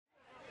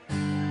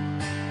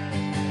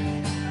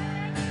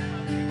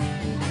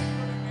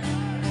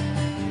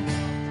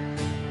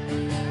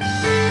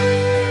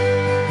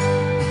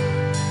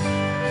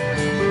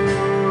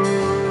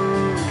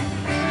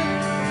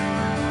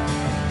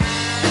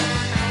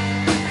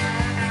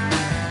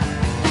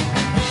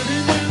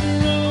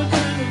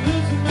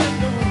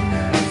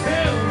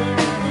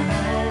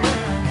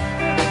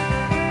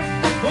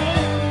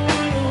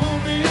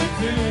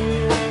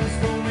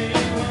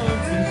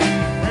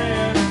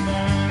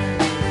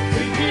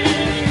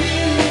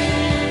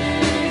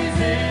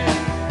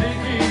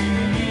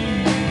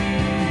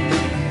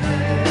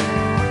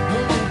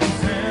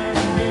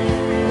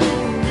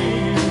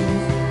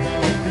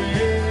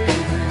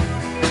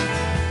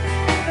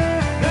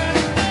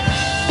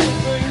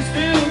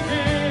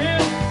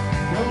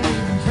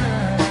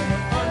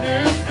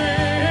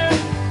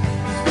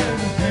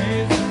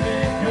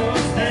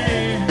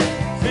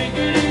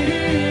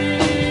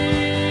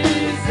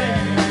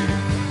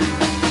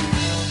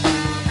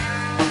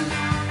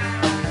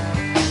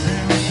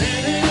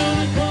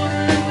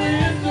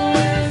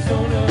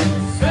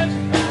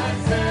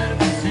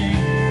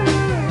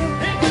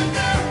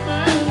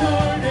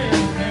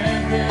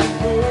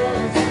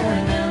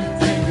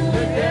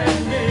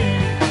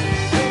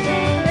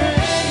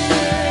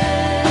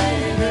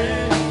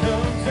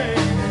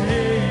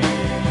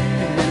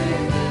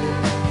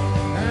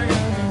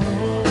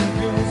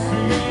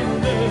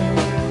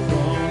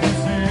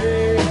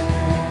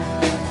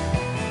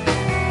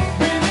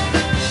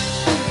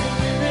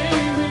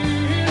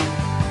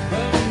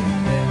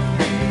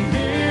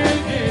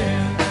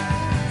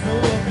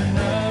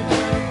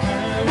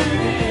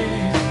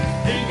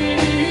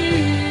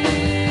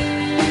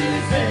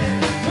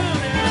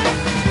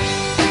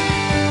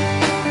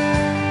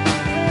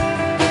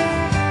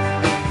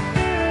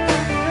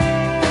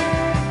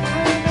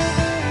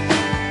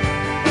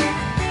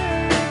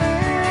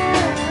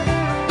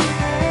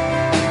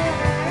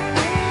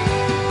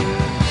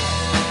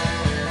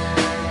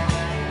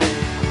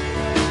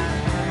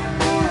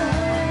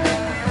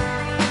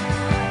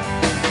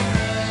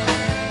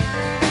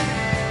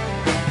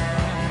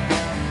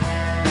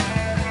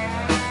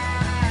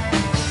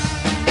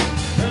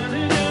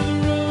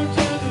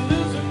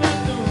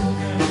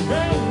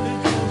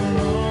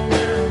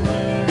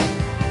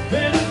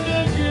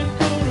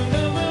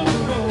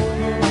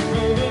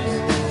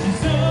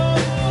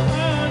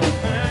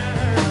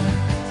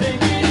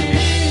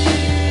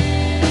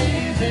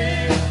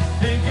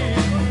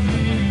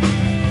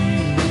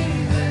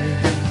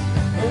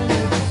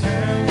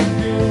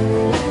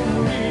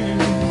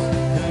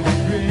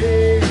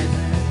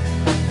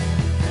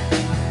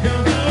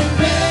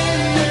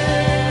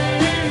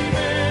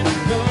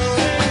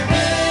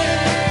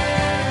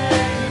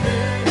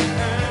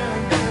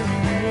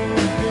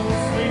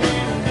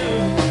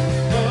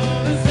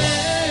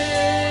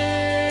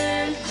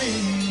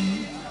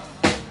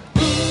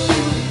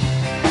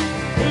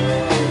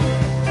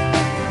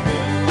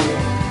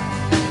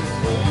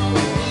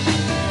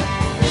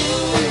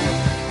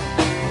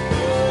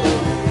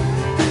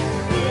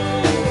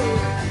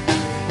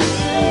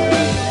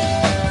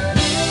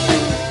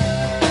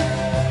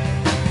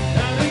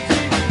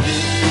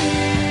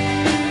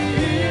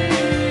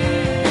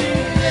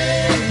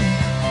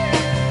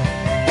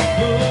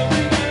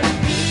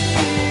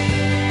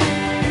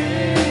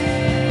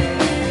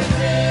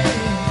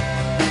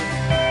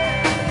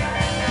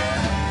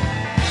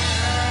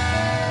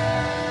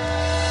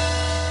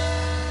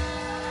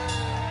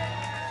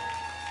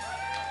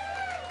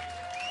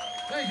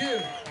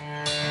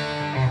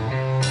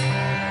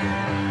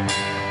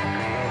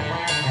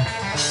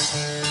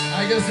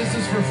guess this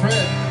is for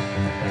Fred.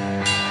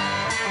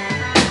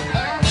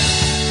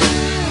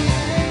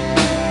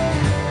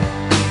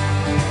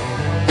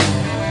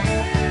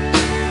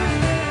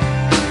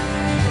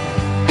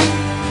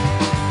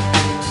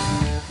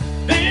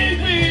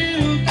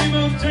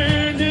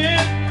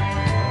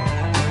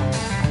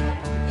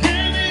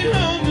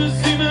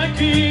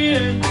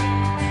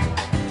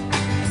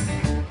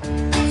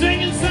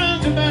 Singing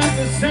songs about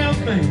the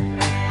South Bank.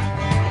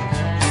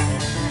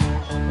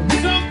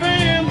 We're so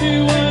family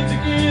once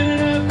again,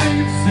 and I think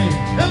it's the same.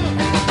 Come on.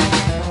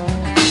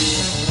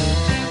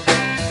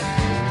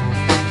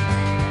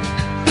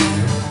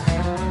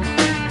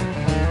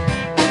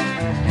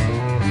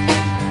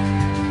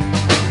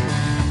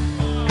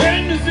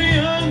 And as the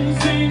young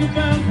sing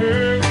about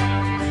her,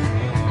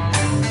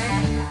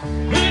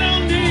 we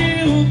don't need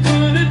to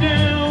put it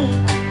down.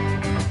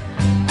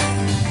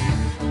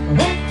 I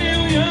hope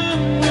Neil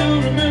Young will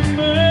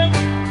remember,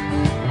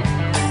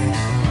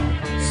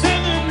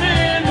 Southern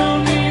men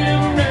don't need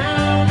him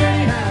around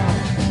anyhow.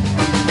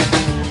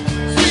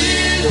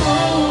 Sweet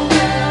home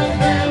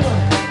Alabama,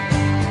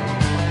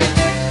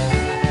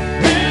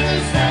 where the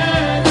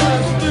skies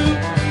are blue.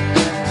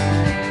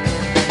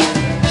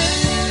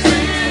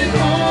 Sweet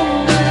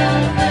home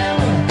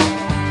Alabama,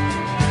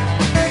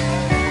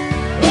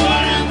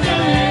 Lord, I'm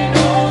coming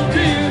home to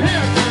you.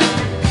 Here it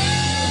comes.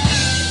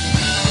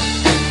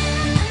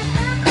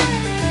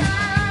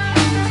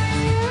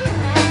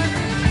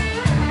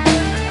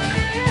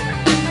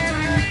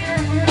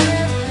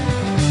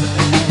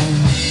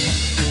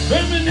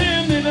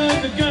 Birmingham, they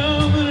love the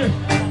governor.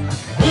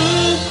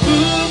 Ooh,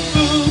 ooh,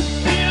 ooh.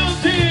 He all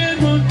did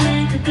what we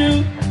could do.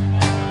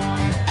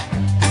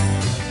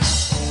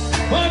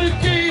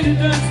 Watergate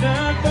does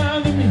not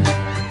bother me.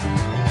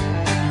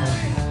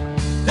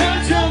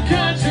 Does your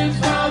conscience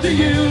bother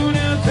you?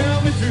 Now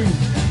tell me true.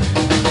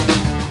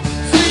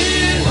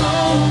 Sweet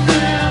home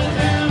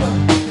Alabama,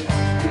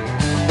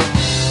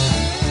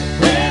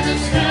 where the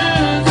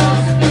skies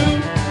are blue.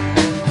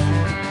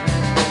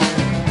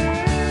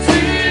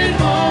 Sweet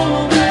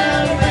home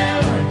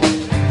Alabama,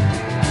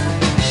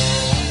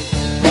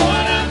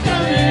 Lord, I'm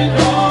coming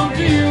home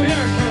to you.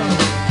 Here it comes.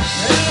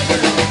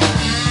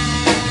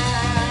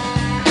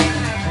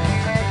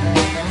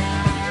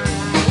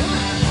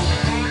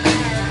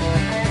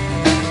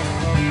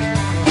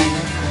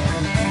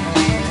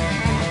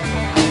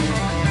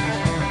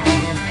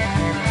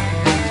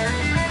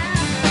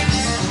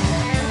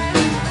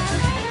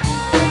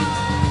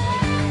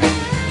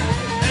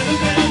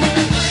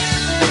 Alabama.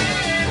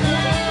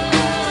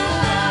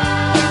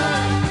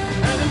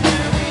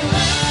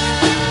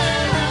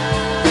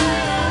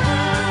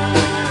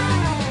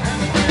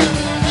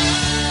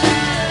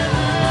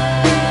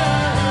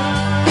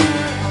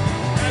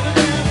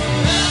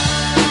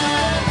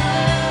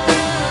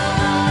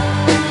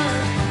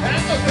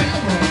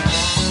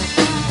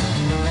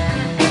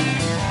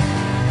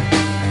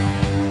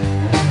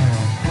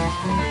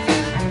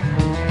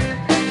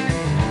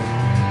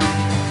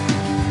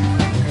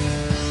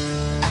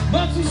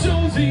 Lots of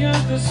shows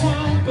at the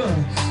swamp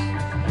bus.